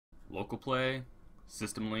local play,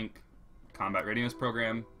 system link, combat readiness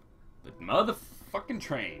program, the motherfucking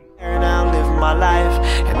train. And I'm living my life,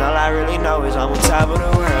 and all I really know is I'm on top of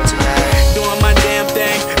the world tonight. Doing my damn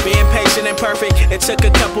thing, being patient and perfect. It took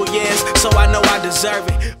a couple years, so I know I deserve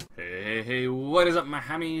it. Hey, what is up, my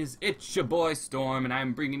homies? It's your boy Storm, and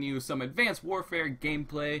I'm bringing you some Advanced Warfare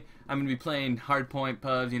gameplay. I'm gonna be playing Hardpoint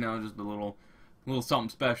pubs, you know, just a little something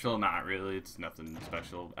special. Not really, it's nothing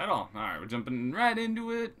special at all. Alright, we're jumping right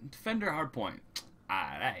into it. Defender Hardpoint.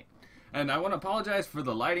 Alright. And I want to apologize for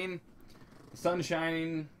the lighting. The sun's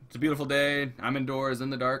shining. It's a beautiful day. I'm indoors in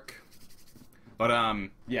the dark. But,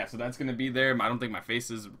 yeah, so that's going to be there. I don't think my face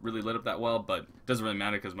is really lit up that well, but it doesn't really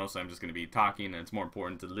matter because mostly I'm just going to be talking, and it's more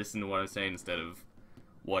important to listen to what I'm saying instead of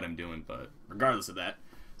what I'm doing, but regardless of that.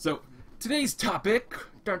 So, today's topic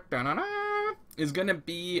is going to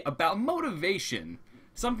be about motivation.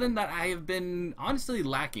 Something that I have been honestly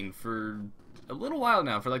lacking for a little while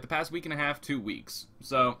now, for like the past week and a half, 2 weeks.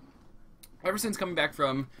 So, ever since coming back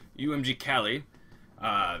from UMG Cali,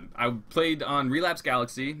 I played on Relapse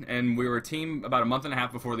Galaxy, and we were a team about a month and a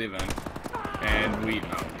half before the event, and we,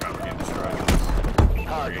 oh god, we're getting destroyed.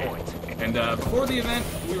 And before the event,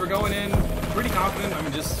 we were going in pretty confident. I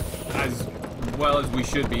mean, just as well as we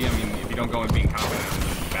should be. I mean, if you don't go in being confident,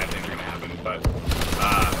 then bad things are going to happen. But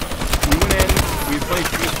we went in, we played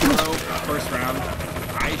 3-0 first round.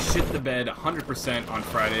 I shit the bed 100% on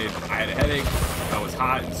Friday. I had a headache, I was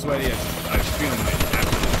hot and sweaty, I was feeling like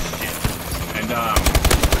absolute shit. And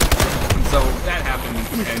so that happened,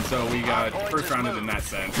 and so we got first rounded in that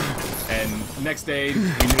sense. And next day, we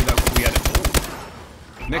knew that we had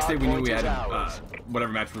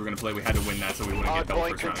whatever match we were going to play, we had to win that so we wouldn't get double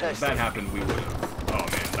first rounded. If that happened, we would have, oh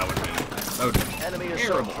man, that would have been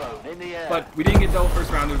terrible. But we didn't get double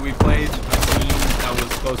first rounded. We played a team that was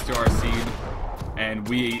close to our seed, and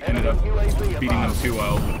we ended up beating them 2-0.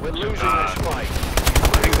 I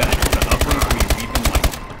think that the uplink, we beat them like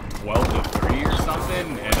 12-3 or something,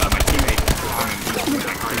 and my teammate was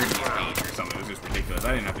like 38 or something. It was just ridiculous. I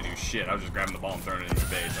didn't have to do shit. I was just grabbing the ball and throwing it in his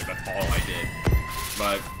face. Like, that's all I did.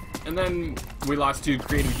 But, and then we lost to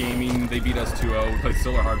Creative Gaming. They beat us 2-0. We played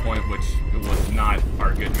Solar Hardpoint, which was not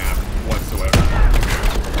our good map whatsoever.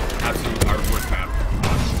 Absolutely our worst map.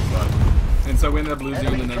 And so we ended up losing,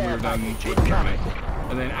 and then we were done with the tournament.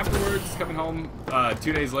 And then afterwards, coming home,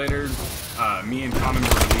 2 days later, me and Common were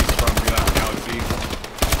released from Relapse Galaxy.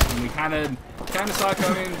 And we kind of saw it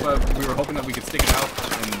coming, but we were hoping that we could stick it out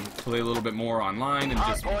and play a little bit more online and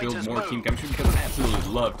just build more team chemistry, because I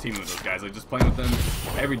absolutely love teaming with those guys. Like, just playing with them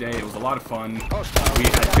every day, it was a lot of fun. We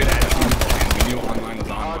had good attitudes, and we knew online was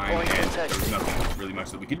online, and there was nothing really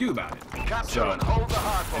much that we could do about it. So,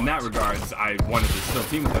 in that regards, I wanted to still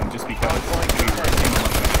team with them just because we were a team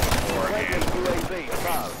before, and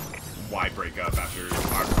why break up after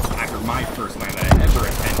my first LAN that I ever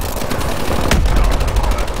attended?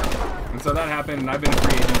 And so that happened, and I've been a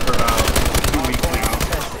free agent for about 2 weeks now.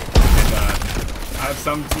 And I have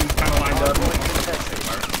some teams kind of lined up.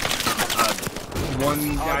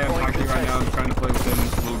 One guy I'm talking to right now, I'm trying to play with him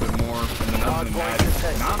a little bit more. And then other than that,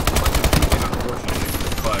 not much of anything, unfortunately.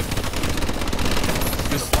 But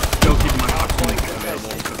just still keeping my options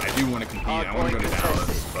available, because I do want to compete. I want to go to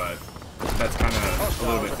Dallas, but that's kind of a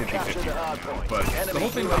little bit 50-50 right now. But the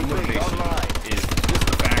whole thing about motivation is just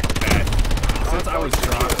the fact that since I was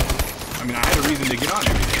dropped, I mean, I had a reason to get on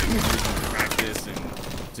every day, a reason to practice and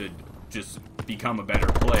to just become a better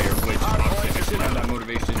player, which obviously I should have that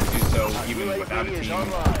motivation to do so even without a team,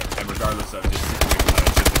 and regardless of just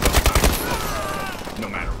no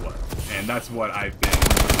matter what. And that's what I've been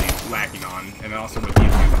really lacking on, and also with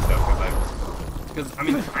YouTube and stuff, because I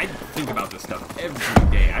mean, I think about this stuff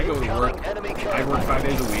every day. I go to work, I work 5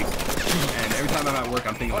 days a week, and every time I'm at work,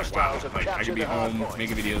 I'm thinking like, wow, like, I could be home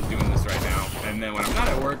making videos doing this right now. And then when I'm not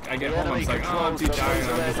at work, I get home, I'm just like, oh, I'm too tired,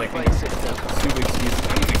 and I'm just like thinking stupid excuses.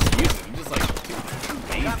 Not even excuses, I'm just like too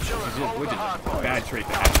lazy, which is a bad trait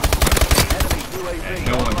to have. And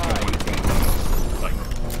no one like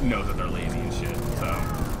knows that they're lazy and shit. So,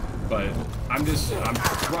 but I'm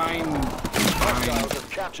trying to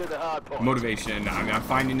find motivation. I mean, I'm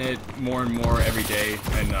finding it more and more every day,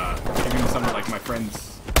 and even some of like my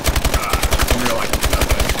friends in real life and stuff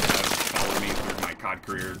that have followed me through my COD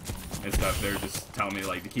career and stuff, they're just telling me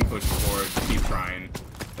like to keep pushing forward, to keep trying,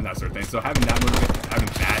 and that sort of thing. So having that motivation, having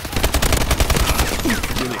that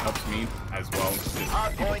really helps me as well. Just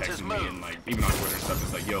people texting me and like even on Twitter and stuff,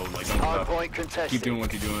 it's like, yo, like don't give up, keep doing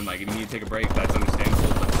what you're doing. Like if you need to take a break, that's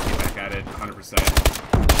understandable, but just get back at it 100%.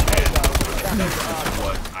 And that's just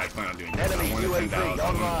what I plan on doing. I want to 10,000.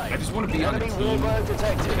 I just want to be on a team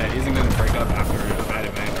that isn't going to break up after a bad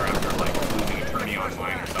event or after like losing attorney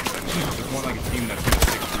online or something. just want like a team that's gonna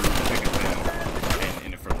stick through thick and thin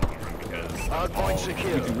in it for the long run, because that's all you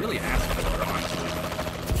can really ask for, honestly.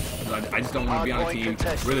 I just don't want to be on a team,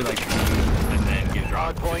 really like the team, and then get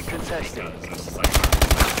dropped just because it's just like.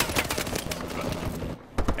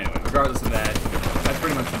 But anyway, regardless of that, that's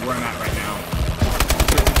pretty much where I'm at right now.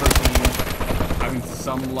 Searching for a team, having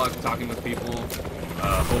some luck talking with people.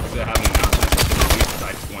 Hope to have an announcement this week, because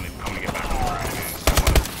I want to get back on the grind, man. I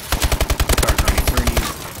want to start grinding tourneys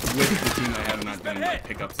with the team I have, and not doing like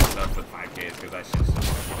pickups and stuff with 5Ks, because that's just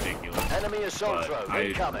ridiculous. Enemy assault drone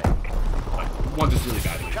incoming. I want this really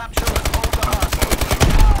badly. Capture and hold the hard.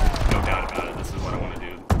 No doubt about it. This is what I want to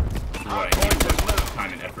do. This is what I need to put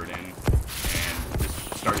time and effort in, and just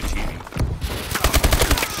start achieving.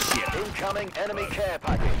 Shit. Incoming enemy care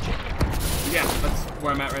package. Yeah, that's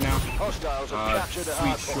where I'm at right now. Hostiles have captured a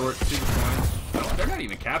hard Sweet point. short to the point. No, they're not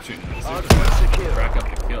even capturing this. They're Hard just point gonna secure. rack up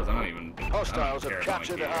the kills. I don't even Hostiles care have about my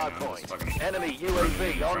captured gear a right hard now. I'm point. just fucking Enemy running UAV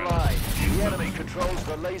and trying to online. use The them. enemy controls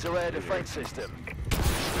the laser air defense system.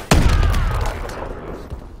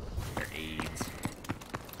 They're AIDS.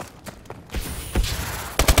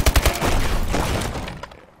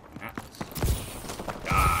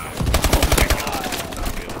 God. Not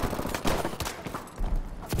good.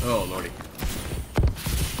 Oh, lordy.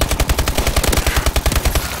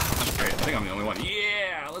 That's great. I think I'm the only one.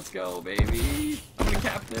 Yeah, let's go, baby. I'm gonna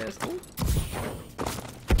cap this. Oh.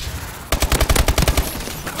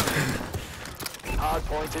 Hard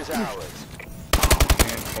point is ours.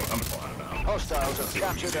 Man, I'm gonna fall out of bounds. Hostiles have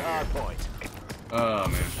captured a hard point. Oh,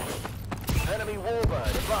 man. Enemy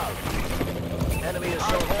warbird above. Enemy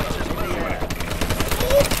assault horses in the air.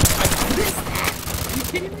 I missed that. Are you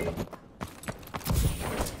kidding me?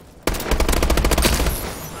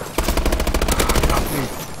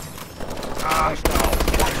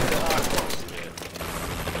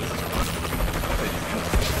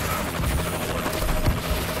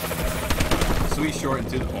 Sweet, short, and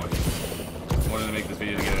to the point. Wanted to make this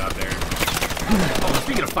video to get it out there. Oh,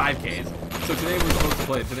 speaking of 5Ks, so today we're supposed to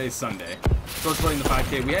play. Today's Sunday. Supposed to play in the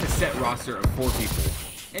 5K. We had a set roster of 4 people,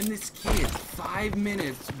 and this kid, 5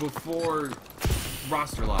 minutes before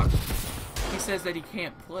roster lock, he says that he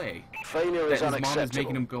can't play. Failure That is his mom unacceptable. is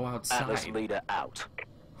making him go outside. Atlas leader out.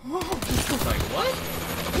 Whoa, this was like, what?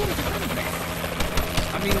 What kind of man?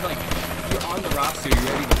 I mean, like, you're on the roster, you're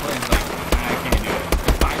ready to play, and it's like, I can't do it.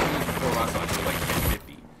 5 minutes before roster lock, it was like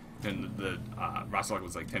 10:50, and the roster lock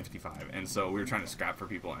was like 10:55, and so we were trying to scrap for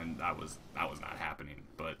people, and that was not happening.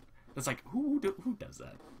 But it's like, who does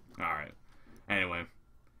that? All right. Anyway.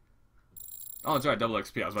 Oh, it's alright, double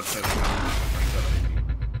XP. I was about to say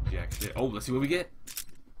like, jack shit. Oh, let's see what we get.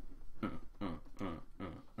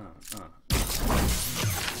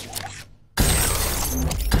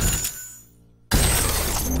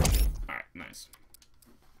 Alright, nice.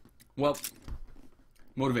 Well,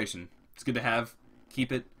 motivation. It's good to have.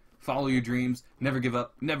 Keep it. Follow your dreams. Never give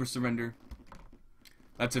up. Never surrender.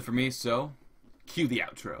 That's it for me, so cue the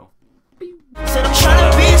outro. Said I'm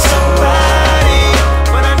tryna be somebody,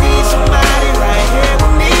 but I need somebody right here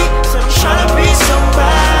with me. Said I'm tryna be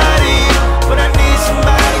somebody, but I need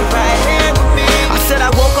somebody right here with me. I said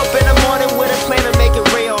I woke up in the morning with a plan to make it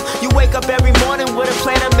real. You wake up every morning with a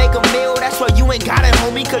plan to make a meal. That's why you ain't got it,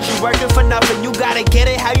 homie, cause you working for nothing. You gotta get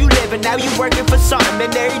it how you living. Now you working for something,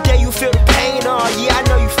 and every day you feel the pain. Oh yeah, I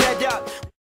know you feel